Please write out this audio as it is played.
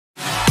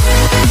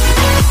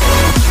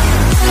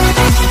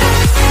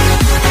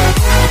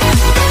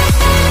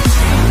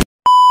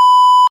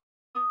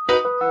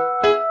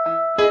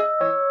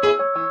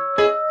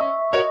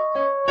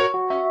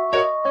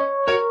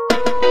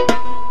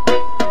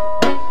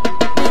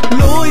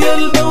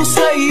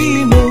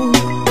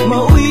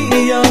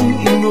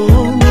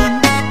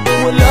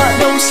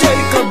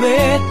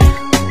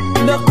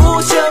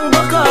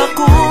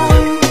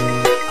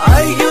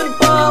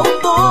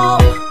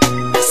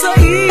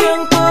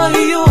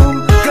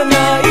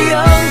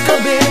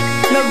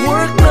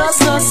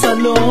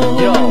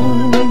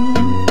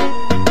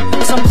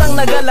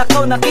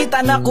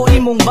nakita na ko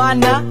imong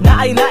bana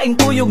na ay laing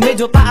tuyog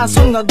medyo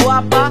taason nga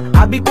gwapa.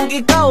 Abi kong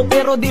ikaw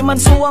pero di man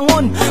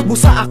suwangon.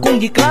 Busa akong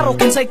giklaro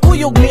kinsay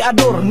kuyog ni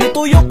ador.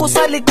 Nituyok ko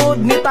sa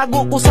likod,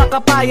 nitago ko sa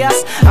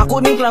kapayas.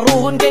 Ako ning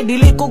klaruhon kay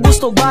dili ko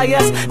gusto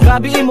bias.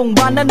 Grabe imong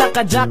bana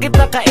naka-jacket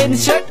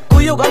naka-inshirt.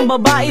 Kuyog ang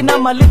babae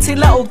na malit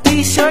sila og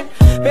t-shirt.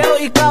 Pero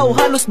ikaw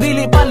halos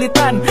dili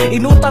palitan.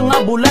 Inutang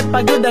nga bulat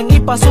pagyud ang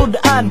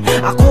ipasudan.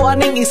 Ako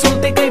aning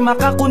isulti kay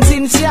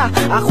makakonsensya.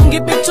 Akong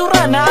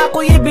gipictura na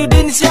ako'y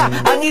ebidensya.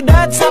 Ang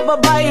edad sa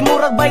babae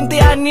murag 20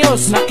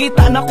 anyos.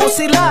 Nakita na ko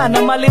sila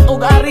na malit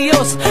og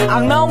arios.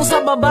 Ang naong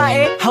sa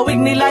babae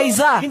hawig ni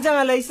Liza. Kinsa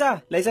nga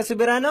Liza? Liza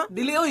Soberano?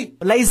 Dili oy,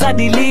 Liza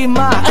di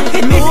Lima.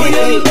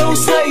 Loyal daw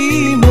sa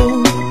imo,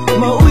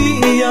 mauwi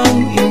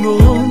iyang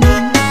ingon.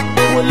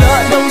 Wala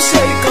daw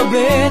siya'y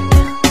kabet,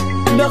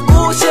 dako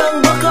siyang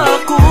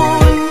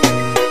makakon.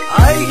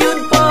 Ay yun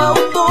pa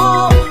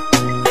uto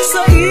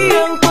sa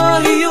iyang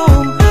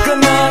pahiyong.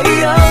 Kana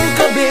iyang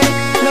kabet,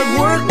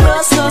 nag-work na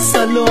sa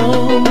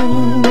salon.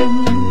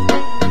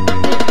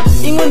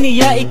 Ingon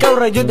niya ikaw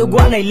radyod ug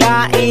wa nay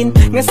lain.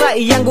 Nga sa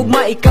iyang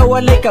gugma ikaw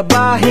walay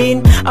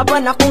kabahin.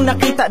 Apan akong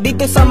nakita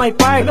dito sa may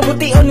park.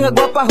 Nabution nga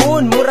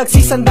gwapahon, murag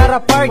si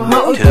Sandara Park.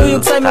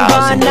 Maugtuyog sa imong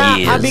bana,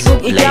 abi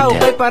kong ikaw.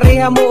 Kay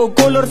pareha mo og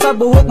kolor sa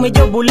buhok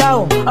medyo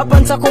bulaw.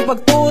 Apan sa kong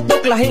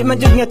pagtutok, lahi man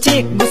jud nga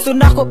chick. Gusto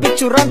na ko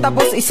picturean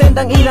tapos isend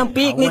ang ilang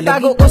pic.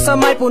 Nitago ko sa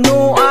may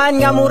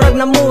punuan, nga murag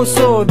na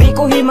muso. Di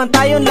ko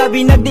himantayon,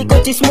 labi na di ko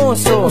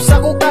chismoso.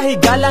 Usa ko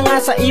kahigala nga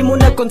sa imo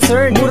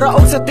nag-concern. Mura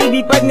og sa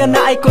TV5 nga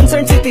naay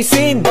concern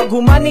citizen. Pag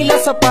human nila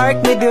sa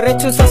park, ni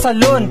diretso sa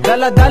salon.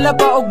 Dala-dala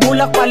pa og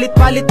bulak,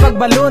 palit-palit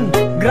pagbalon.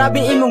 Grabe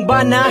imong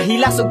bana,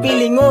 hilas og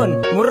pilingon.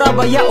 Mura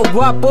baya og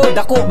gwapo,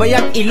 dako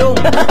bayag ilong.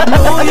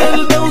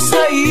 Loyal daw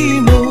sa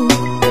imo,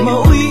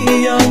 mauwi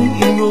iyang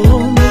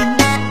ingon.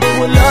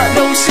 Wala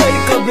daw siya'y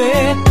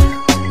kabet,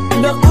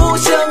 dako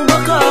siyang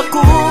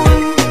makakon.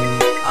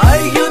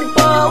 Ay yun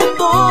pa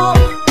uto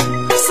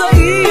sa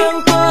iyang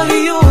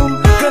pahiyong.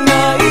 Kana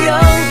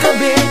iyang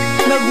kabet,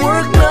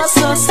 nag-work na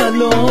sa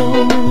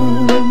salon.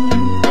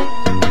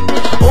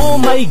 Oh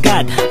my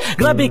God,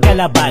 grabe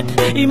kalabad.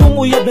 Imong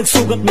uyab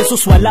nagsugat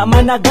misus wala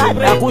man agad.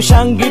 Ako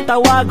siyang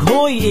gitawag,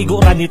 hoy,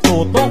 igura ni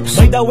Tutok.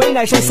 By the way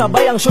na siya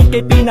sabay ang short kay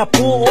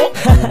pinapuok.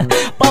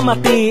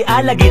 Pamati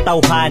alagi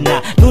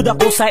tawhana. Duda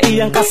ko sa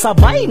iyang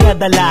kasabay nga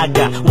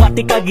dalaga.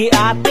 Wati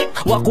kagiatik,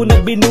 wako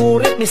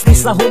nagbinurit.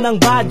 Misnis na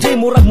hunang badge,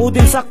 murag mo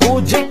din sa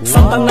kujik.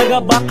 Samtang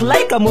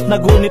nagabaklay, kamot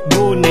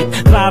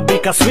nagunit-gunit. Grabe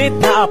ka sweet,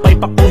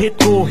 naapay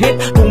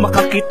pakuhit-kuhit. Kung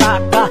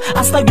makakita ka,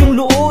 astag yung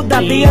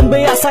luoda. Tiyan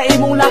baya sa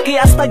imong laki,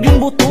 astag yung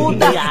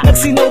butuda.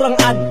 Nagsinurang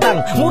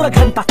adtang, murag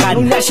hantakan.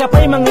 Nung na siya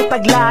pa'y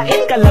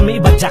mangitaglain, kalami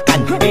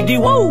badyakan. E di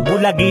wow,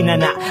 bulagi na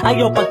na,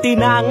 ayaw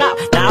pagtinanga.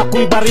 Na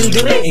ako'y baril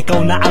dire,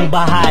 ikaw na ang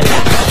bahala.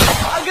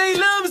 Agay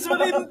loves,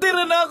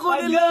 malintira na ako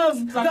ni loves.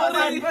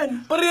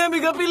 Pare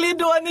amig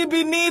apelido ani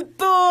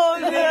Benito.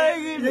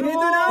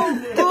 Benito na.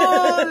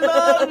 Oh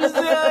loves,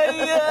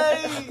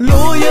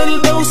 loyal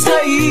daw sa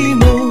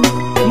imo,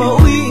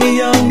 mauwi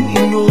iyang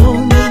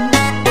ingon.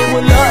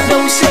 Wala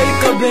daw siya'y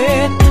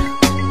kabet,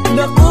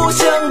 dako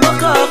siyang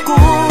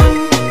makakon.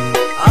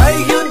 Ay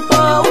yun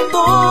pa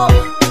uto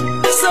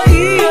sa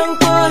iyang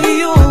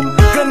pahiyong.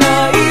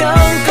 Kana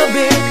iyang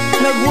kabet,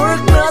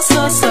 nag-work na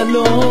sa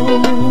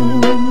salon.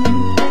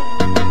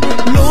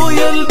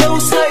 Loyal daw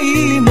sa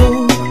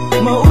imo,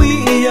 mauwi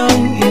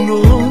iyang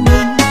ingon.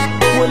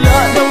 Wala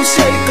daw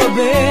siya'y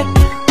kabet,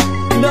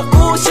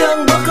 dako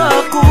siyang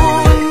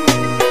makakon.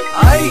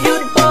 Ay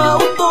yun pa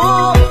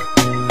uto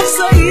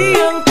sa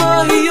iyang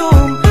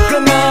pahiyong.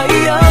 Kana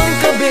iyang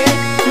kabet,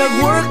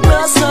 nag-work na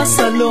sa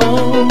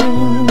salon.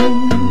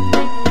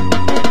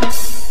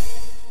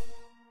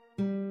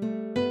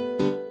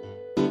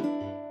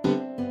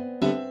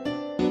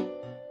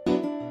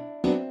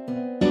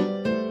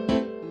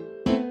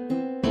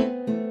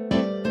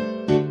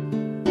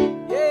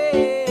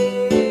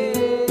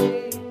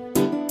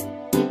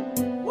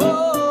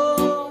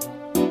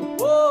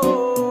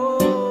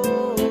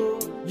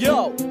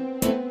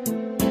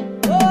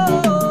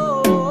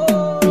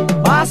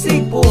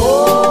 Basig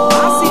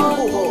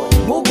puhon,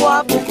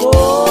 mugwapo ko.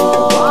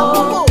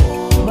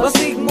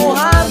 Basig mo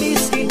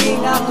hamis,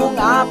 kining akong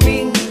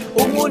aping.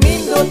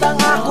 Umunindot ang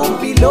akong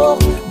pilok.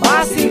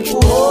 Basig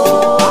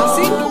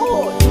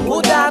puhon,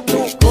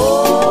 mudato ko.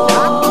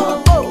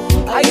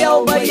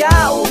 Ayaw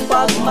bayao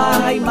pag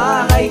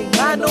mahay-mahay.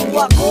 Nganong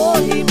wako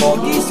di mo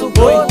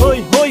gisubot.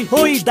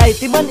 Hoy,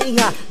 dayti man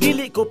inga,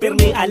 dili ko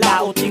pirmi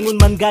alaot. Ingon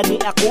man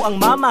gani ako ang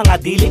mama nga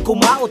dili ko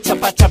maot.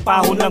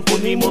 Tsapa-tsapahon lang ko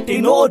ni mo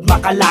tinuod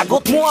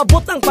makalagot.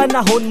 Muabot ang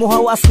panahon,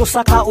 muhawas ko sa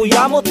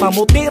kauyamot.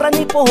 Mamutira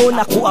ni pohon,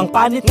 ako ang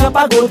panit nga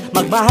pagod.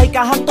 Magmahay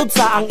ka hangtod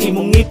sa ang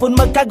imong ngipon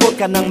magkagot.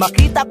 Kanang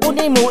makita ko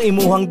ni mo,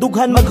 imuhang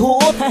dughan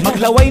maghuot.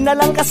 Maglaway na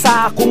lang ka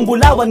sa akong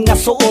bulawan nga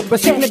suot.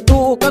 Basig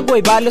nagtuo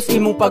kagway, balos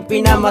imong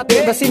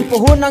pagpinamati. Basin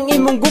pohon ang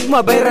imong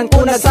gugma, bayran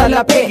ko na sa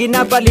lapi.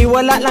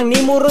 Ginabaliwala lang ni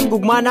mo ron,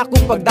 gugma na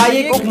kong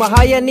pagdayeg og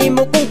Umahayan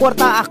nimo kung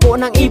kwarta ako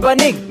ng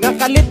ibanig.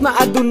 Nakalit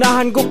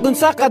maadunahan guk dun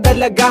sa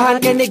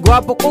kadalagahan. Kay ni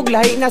gwapo kog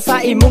lahi na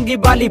sa imong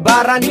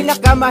gibalibaran. Di na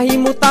ka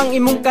mahimutang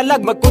imong kalag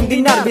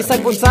magkundinar.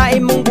 Bisag unsa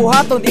imong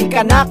buhaton di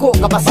ka nako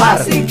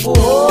kapasar. Basig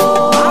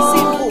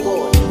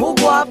puhon,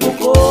 mugwapo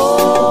ko.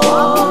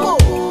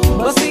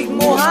 Basig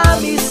mo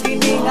hamis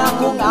kining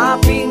akong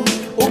aping.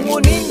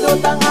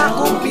 Umunindot ang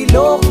akong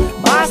pilok.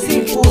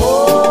 Basig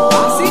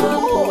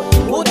puhon,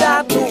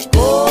 mudato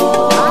ko.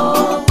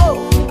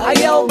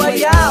 Ayaw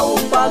bayaw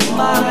pag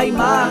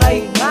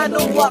mahay-mahay.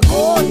 Nganong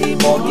wako di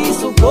mo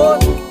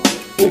gisugot.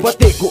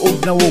 Ubati ko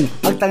og nawong,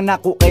 agtang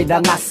nako kay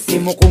dangas.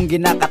 Imo kong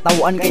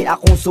ginakatawan kay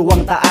akong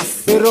suwang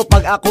taas. Pero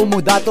pag ako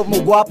mo dato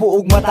mo gwapo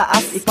og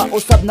mataas.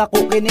 Ipausab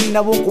nako kining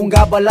nawong kung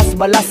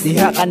gabalas-balas.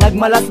 Diha ka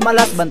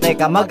nagmalas-malas, bantay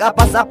ka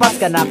mag-apas-apas.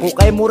 Kanako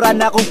kay mura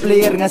na akong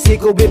player nga si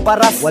Kubi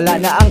Paras. Wala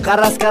na ang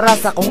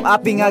karas-karas, akong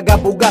api nga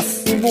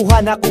gabugas.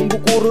 Imuhan akong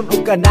bukuron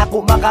og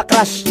kanako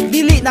makakrush.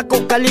 Dili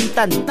nako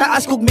kalimtan,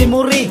 taas kog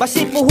memory.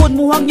 Basi puhon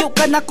mo hangyo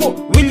kanako,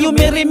 will you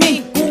marry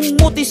me? Kung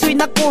mutisoy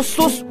nako,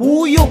 sus,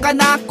 huyo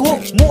kanako.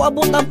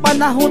 Muabot ang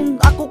panahon,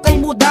 ako kay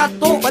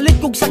mudato. Palit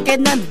kog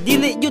sakenan,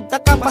 dili yun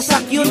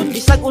nakapasak yun.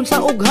 Bisag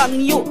unsa og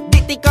hangyo, di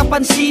ti ka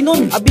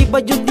pansinon. Abi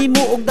ba yun di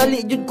mo og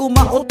dali yun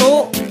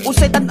kumauto.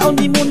 Usay tanaw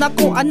ni mo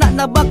nako, anak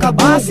na ba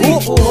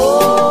kabugo?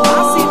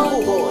 Basig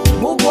puhon,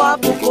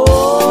 mugwapo ko.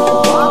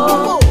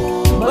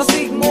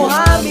 Basig mo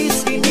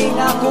hamis kining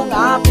akong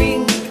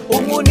aping.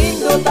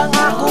 Umunindot ang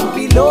akong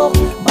pilok.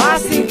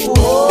 Basig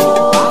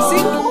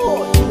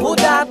puhon,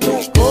 mudato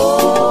ko.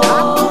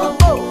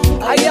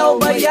 Ayaw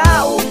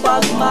bayaw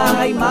pag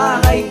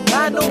mahay-mahay.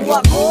 Nganong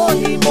wako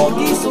di mo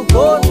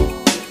gisugot.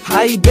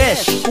 Hi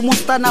besh,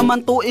 kumusta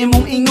naman to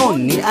imong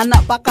ingon? Ni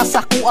anak pa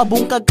kasako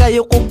abong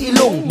kagayo kog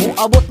ilong.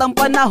 Muabot ang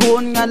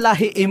panahon nga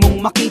lahi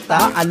imong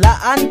makita.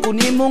 Alaan ko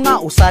nimo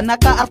nga usa na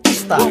ka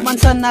artista. Huwag man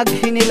sa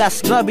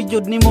naghinilas, grabe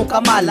jud nimo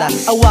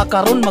kamalas. Awa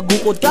karon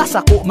magukod ka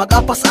sako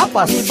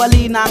mag-apas-apas.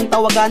 Ibali na ang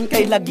tawagan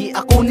kay lagi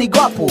ako ni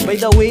gwapo. By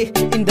the way,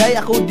 inday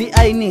ako di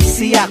ay ni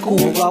siya ko.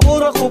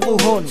 Mura ko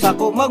puhon,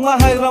 sako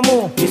magmahay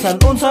ramo. Bisan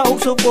unsa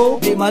og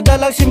suko, di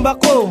madalag simba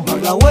ko.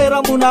 Maglaway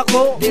ramo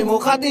nako, di mo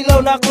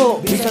katilaw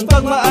nako. Bisan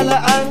pag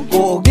maalaan,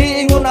 ko og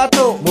di ingon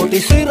ato.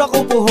 Motisoy ra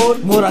ko puhon,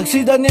 murag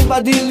si Daniel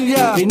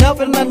Padilla. Pina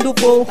Fernando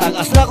po,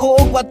 tagas na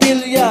ko og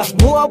patilya.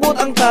 Muabot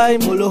ang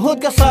time, muluhod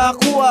ka sa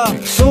akuha.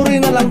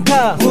 Sorry na lang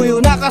ka, huyo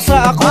na ka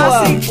sa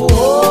akuha. Basig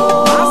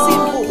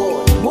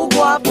puhon,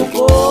 mugwapo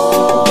ko.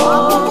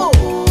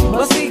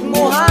 Basig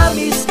mo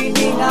hamis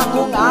kining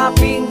akong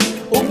aping.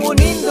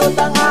 Umunindot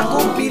ang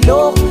akong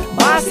pilok.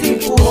 Basig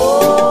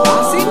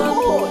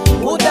puhon,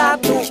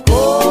 mudato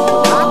ko.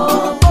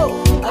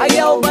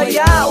 Ayaw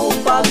bayaw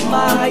pag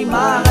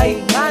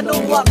mahay-mahay.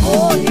 Nganong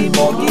wako di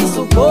mo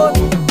gisugot.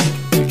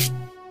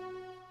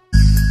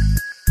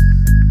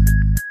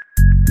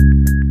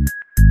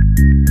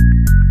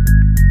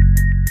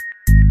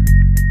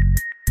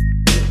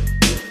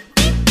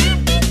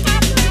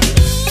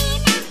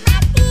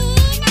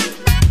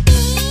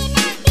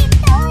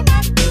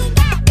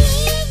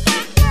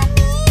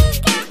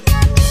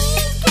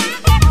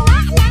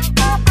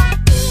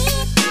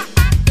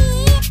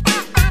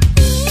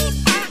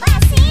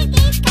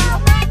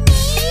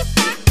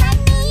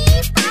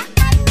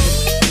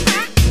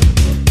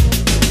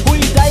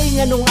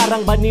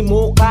 Arang ba ni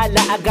mo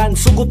kalaagan?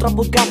 Sugot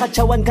rapod ka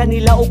katsawan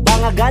kanila og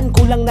bangagan.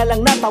 Kulang na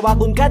lang na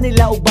tawagon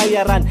kanila og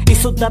bayaran.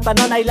 Isod na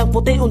tanan ay lang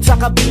puti unsa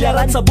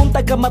kabilyaran. Sa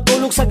buntag ka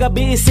matulog sa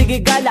gabi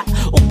sige gala.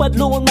 Ug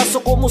padlungon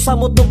masuko mo sa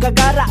mutong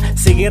kagara.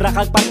 Sige ra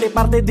kag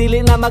parte-parte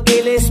dili na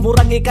magilis.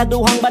 Murang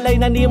ikaduhang balay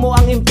na nimo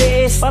ang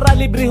MTS. Para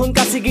librehon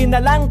ka sige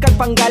na lang kag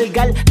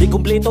panggalgal. Di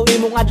kumpleto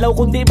imong adlaw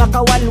kundi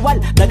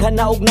makawalwal. Daghan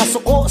na og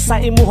nasuko sa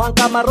imuhang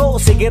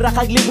kamaro. Sige ra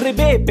kag libre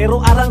be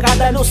pero arang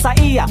kadalo sa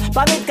iya.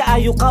 Pangit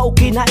kaayo ka og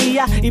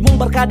kinaiya. Imong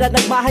barkada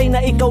nagmahay na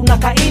ikaw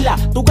nakaila.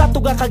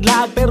 Tuga-tuga kag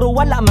laag pero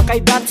wala man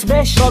kay Dhoods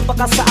besh. Roll pa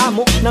ka sa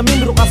amo,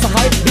 namindro ka sa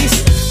hype beast.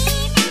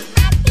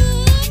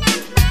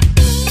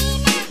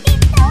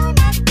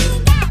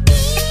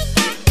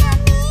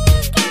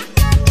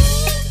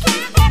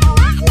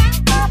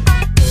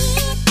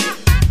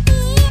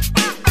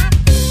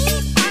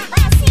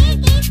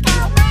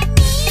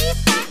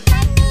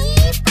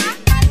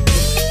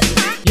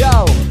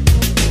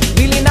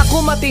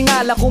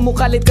 Matingala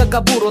kumukalit kag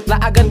kaburot.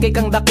 Laagan kay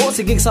kang dako,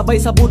 sigig sabay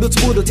sa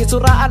budots-budots.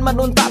 Sisuraan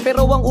manunta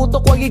pero ang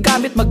utok wag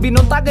igamit.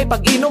 Magbinuntagay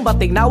pag inom,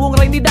 bating nawong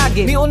ray ni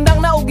dagi. Ni undang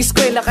na og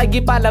eskwela kay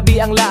gipalabi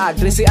ang laag.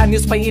 13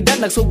 anyos pay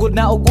edad, nagsugod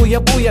na og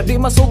uyab-uyab. Di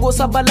masugo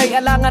sa balay,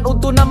 alangan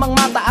udto namang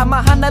mata.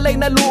 Amahan nalay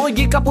na luoy,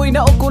 gikapoy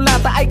na og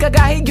kulata. Ay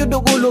kagahig yun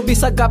og ulo,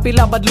 bisag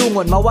kapila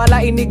badlungon.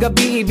 Mawala ini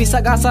gabi,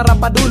 bisag asara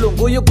padulong.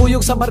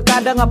 Kuyog-kuyog sa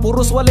barkada nga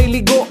puros walay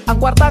ligo.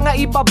 Ang kwarta nga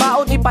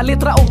ipabaon,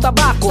 ipalitra og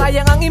tabako.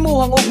 Sayang ang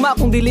imuhang ugma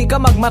kung dili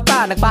ka magmata.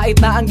 Nagpait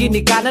na ang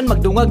ginikanan,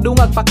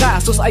 magdungag-dungag pa ka.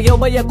 Sus ayaw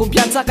ba yung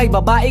kumpiyansa kay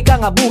babae ka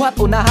nga buhat.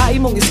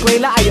 Unahay mong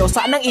eskwela, ayaw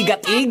sanang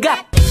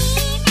igat-igat.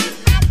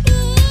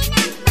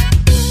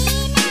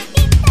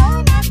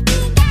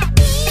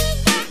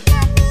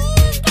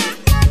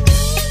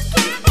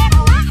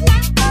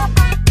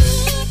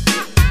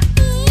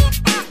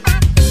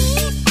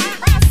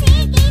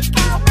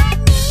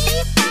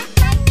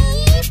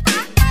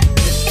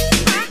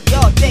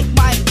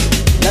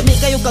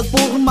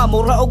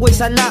 way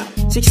sala.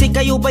 Siksi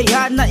kayo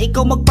bayhana,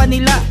 ikaw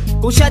magpanila.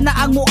 Kung siya na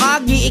ang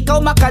muagi,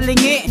 ikaw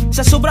makalingi.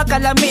 Sa sobra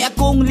kalami,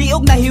 akong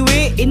liog na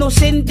hiwi.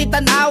 Inosente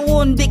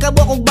tanawon, di ka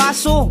buwak og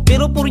baso.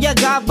 Pero purya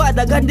gaba,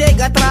 dagandig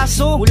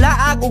atraso.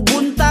 Mula og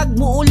buntag,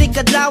 muuli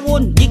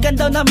kadlawon. Gikan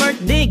daw na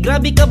birthday,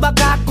 grabe ka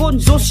bakakon.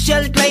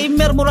 Social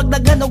climber, murag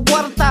dagan og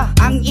kwarta.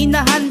 Ang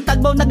inahan,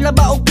 tagbaw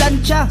naglaba og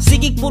plancha.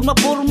 Sigig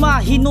purma-purma,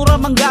 hinura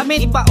mang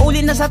gamit.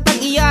 Ipauli na sa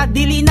tag-iya,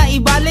 dili na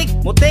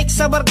ibalik. Mutek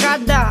sa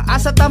barkada,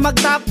 asa ta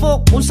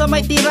magtapok. Unsa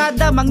may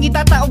tirada,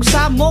 mangita ta og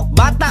samok.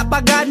 Bata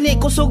pa gani,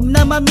 kusog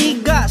na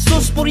mamiga.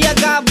 Sus purya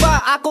gaba,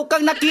 ako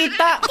kang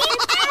nakita.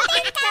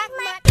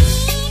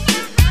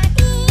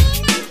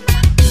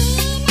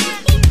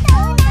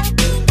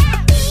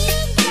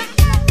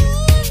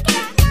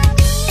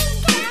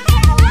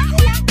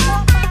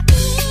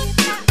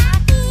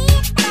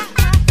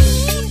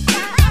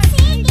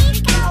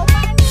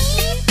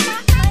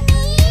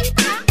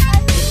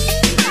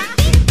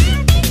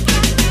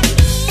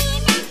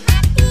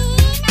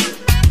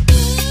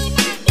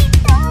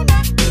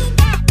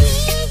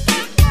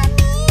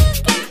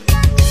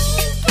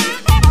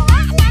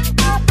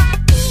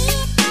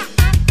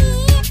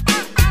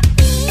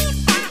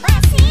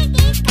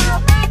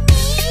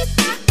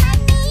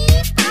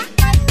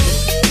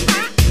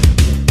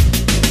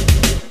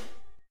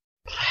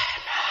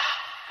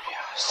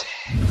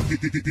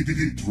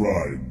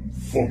 Tribe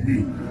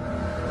Familia.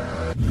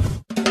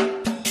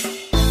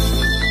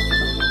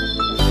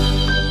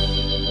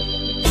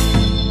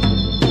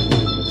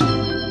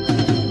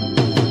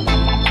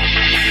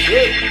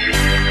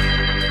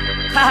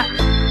 Ha!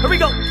 Here we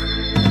go!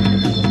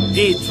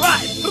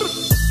 D-Tribe!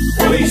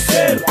 Uy,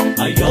 sir,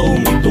 ayaw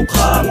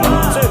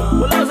mitukanga. Sir,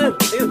 wala sir.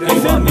 Kay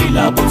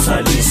mamilabot sa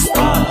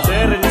lista.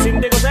 Sir,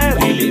 nasindi ko sir.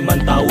 Dili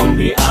man taon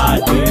mi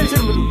ate.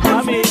 Sir,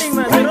 aming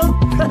man, sir.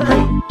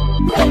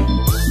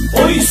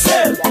 Uy,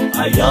 sir,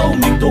 ayaw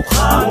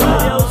mitukanga.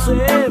 Ayaw,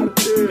 sir.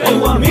 Kay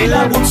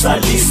mamilabot sa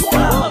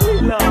lista.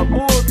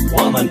 Mamilabot.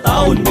 Waman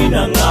taon mi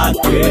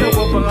nangate. Ano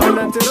po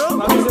pangalan, sir?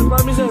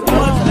 Mami, sir.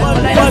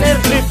 Bad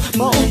trip,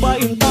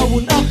 maubain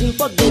tawon akong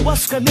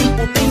paggawas. Kaning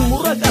puting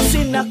murag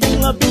asin akong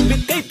nga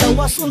bibit kay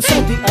tawas. Unsa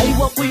di ay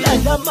wakoy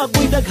alam,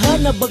 ako'y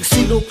daghana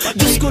bagsilog.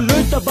 Diyos ko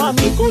Lord,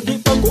 tabaki ko, di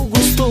pa ko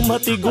gusto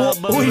matigo.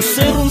 Uy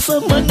sir, unsa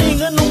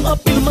maning anong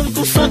apil man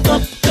ko sa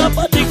kap-kap.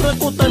 Adik ra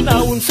ko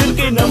tanawon sir,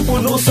 kay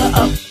napuno sa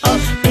up-up.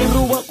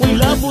 Pero wako'y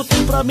labot,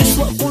 promise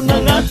wako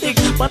nangatik.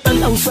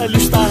 Patanaw sa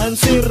listahan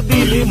sir,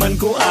 dili man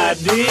ko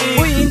adik.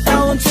 Uy,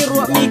 intawon sir,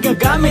 wak mi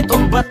gagamit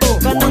og bato.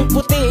 Kanang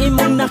puti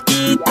imong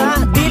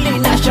nakita, dili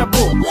na siya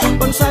po.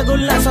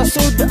 Pangsagol na sa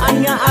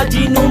sudaan nga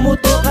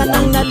ajinomoto.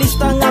 Kanang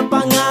nalista nga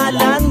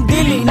pangalan,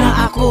 dili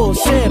na ako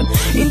sir.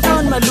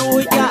 Intawon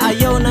maluoy ka,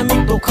 ayaw na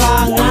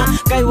mitukanga.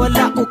 Kay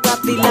wala ko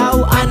katilaw,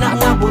 anak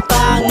nga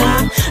butanga.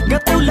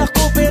 Gatula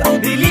ko pero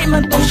dili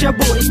man to siya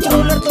bo.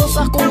 Stroller to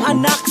sa kong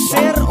anak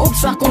sir, ug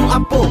sa kong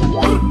apo.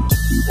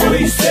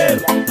 Uy sir,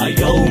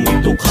 ayaw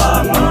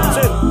mitukanga.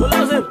 Sir,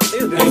 wala sir.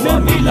 Kay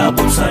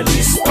mamilabot sa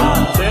lista.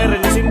 Sir,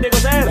 nasindi ko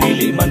sir.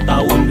 Dili man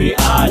taon mi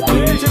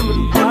ate. Sir,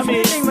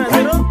 aming man,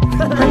 sir.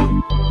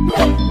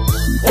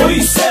 Uy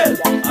sir,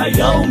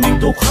 ayaw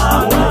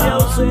mitukanga.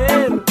 Ayaw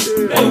sir.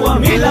 Kay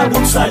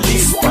mamilabot sa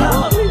lista.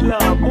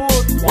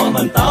 Mamilabot.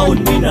 Waman taon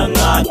mi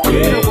nangate.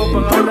 Ano po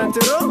pangalan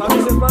sir?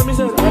 Mami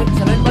sir.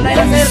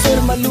 Sir,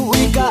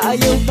 maluoy ka,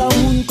 ayaw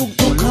taon kong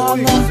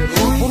tukhanga.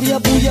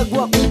 Purya-buyag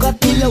wa kong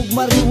katilaw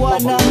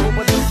mariwana.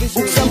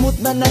 Ug samot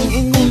na nang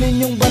ingon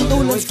ninyong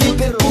batulan.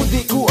 Skipper ko,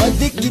 di ko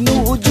adik,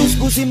 Ginoo Diyos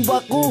ko simba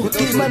ko.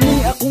 Di man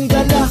ni akong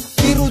dala,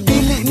 pero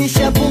dili ni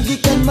siya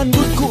bugikan.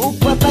 Manud ko og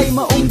patay,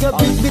 maong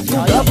gabit-bit ko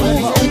gabo.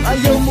 Maong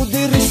ayaw mo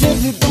di-reserve,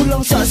 nito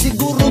lang sa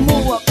siguro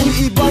mo.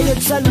 Ako'y ibayad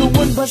sa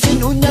luwan,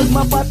 basin unyag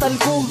mapatal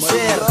ko.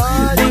 Sir,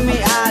 di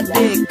may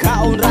adik,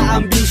 kaon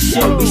ra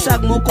ambisyon.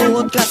 Bisag mo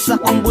kuhot ka sa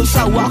kong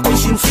bulsa, wako'y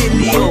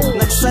sinsilyo.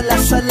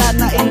 Nagsala-sala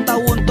na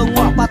intawon tong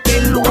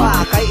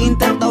wapatilwa. Kay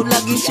inter daw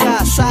lagi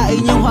siya sa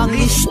inyong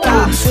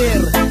hanglista.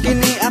 Sir,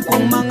 kini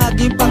akong mga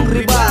gipang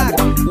ribag.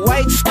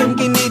 White stone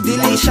kini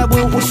dili siya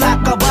buko sa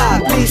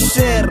kabag. Please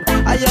sir,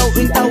 ayaw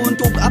intawon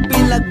kog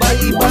apilag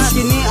baybas.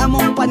 Kini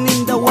among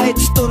paninda white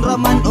stone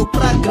raman o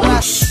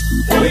progress.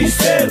 Uy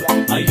sir,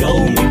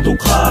 ayaw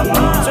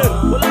mitukanga. Sir,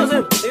 wala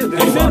sir.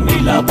 Kay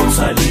mamilabot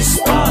sa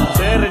lista.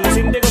 Sir,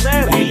 nasindi ko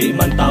sir. Dili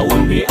man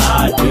taon mi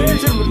ate.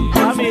 Sir,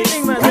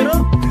 aming man, sir.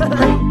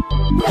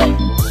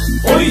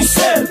 Uy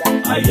sir,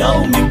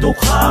 ayaw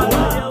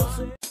mitukanga.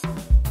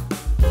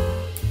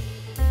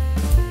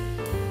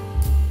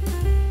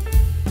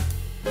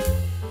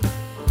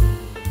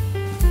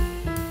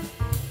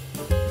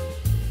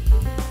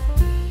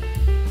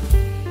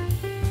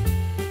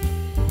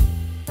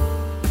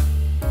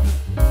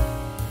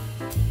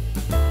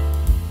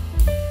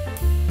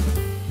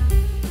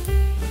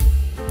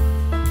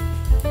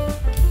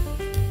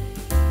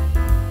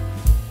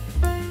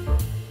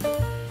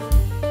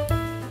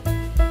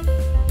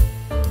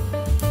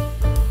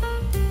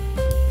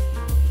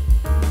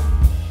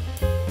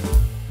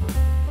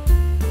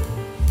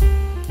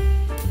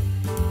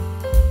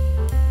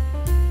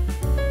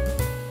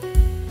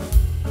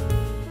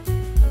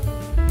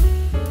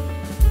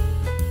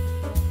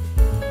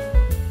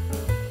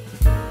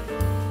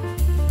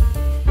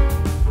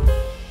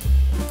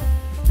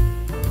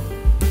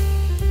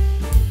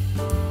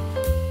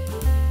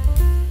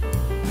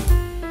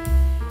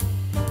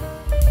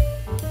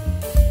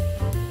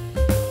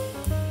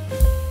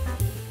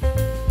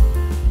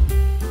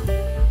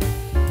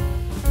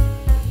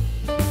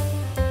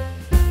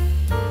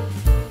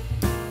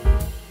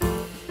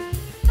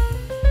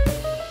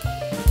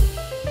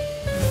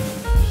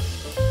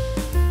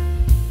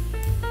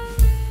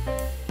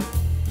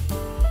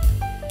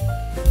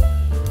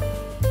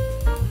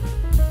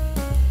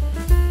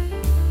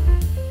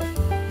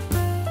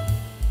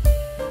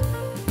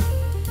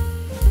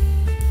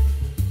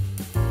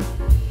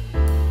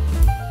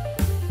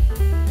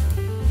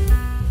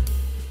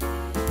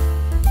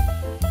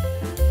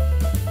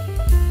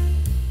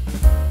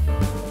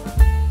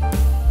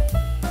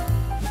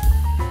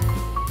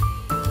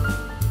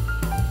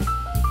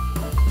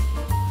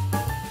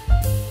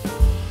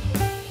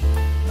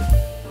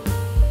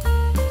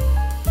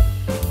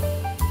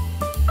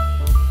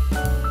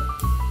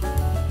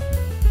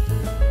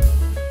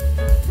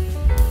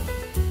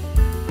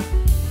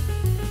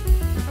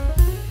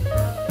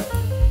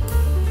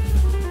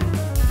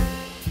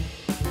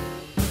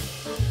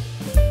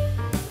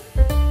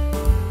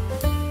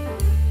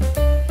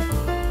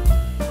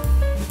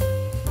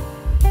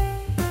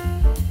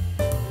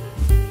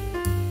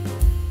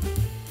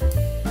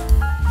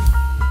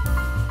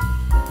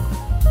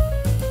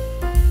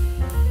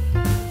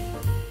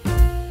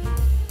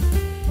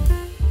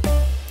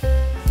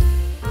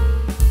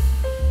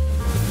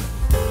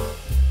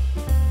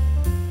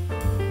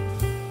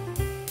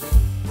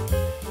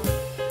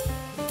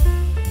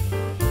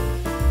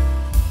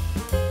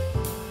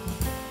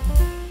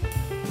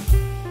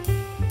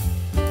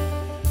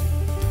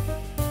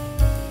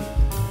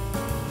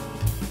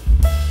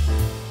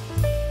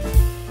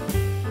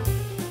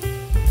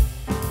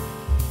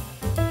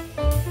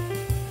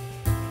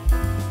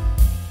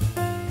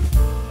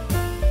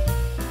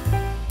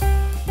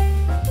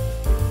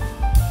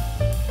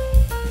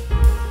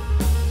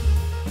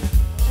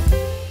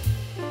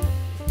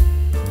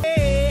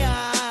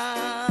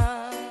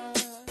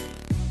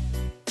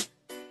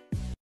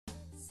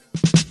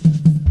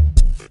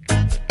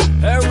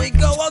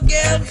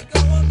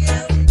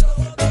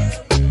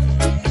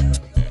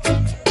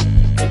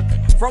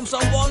 from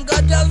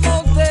Zamboanga del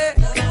Monte.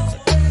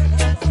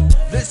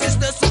 This is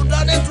the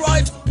Sudanese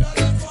tribe.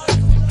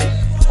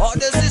 Oh,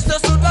 this is the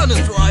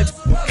Sudanese tribe.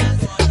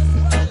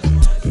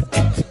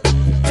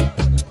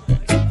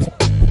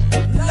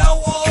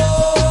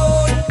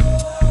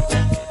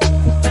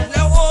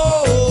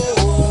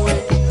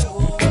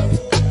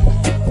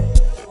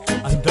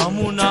 Anda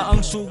mo na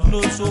ang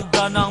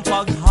sugno-sugda ng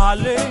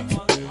paghaling.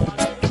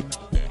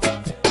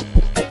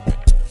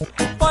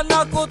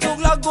 Panakot ug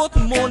lagot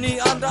mo ni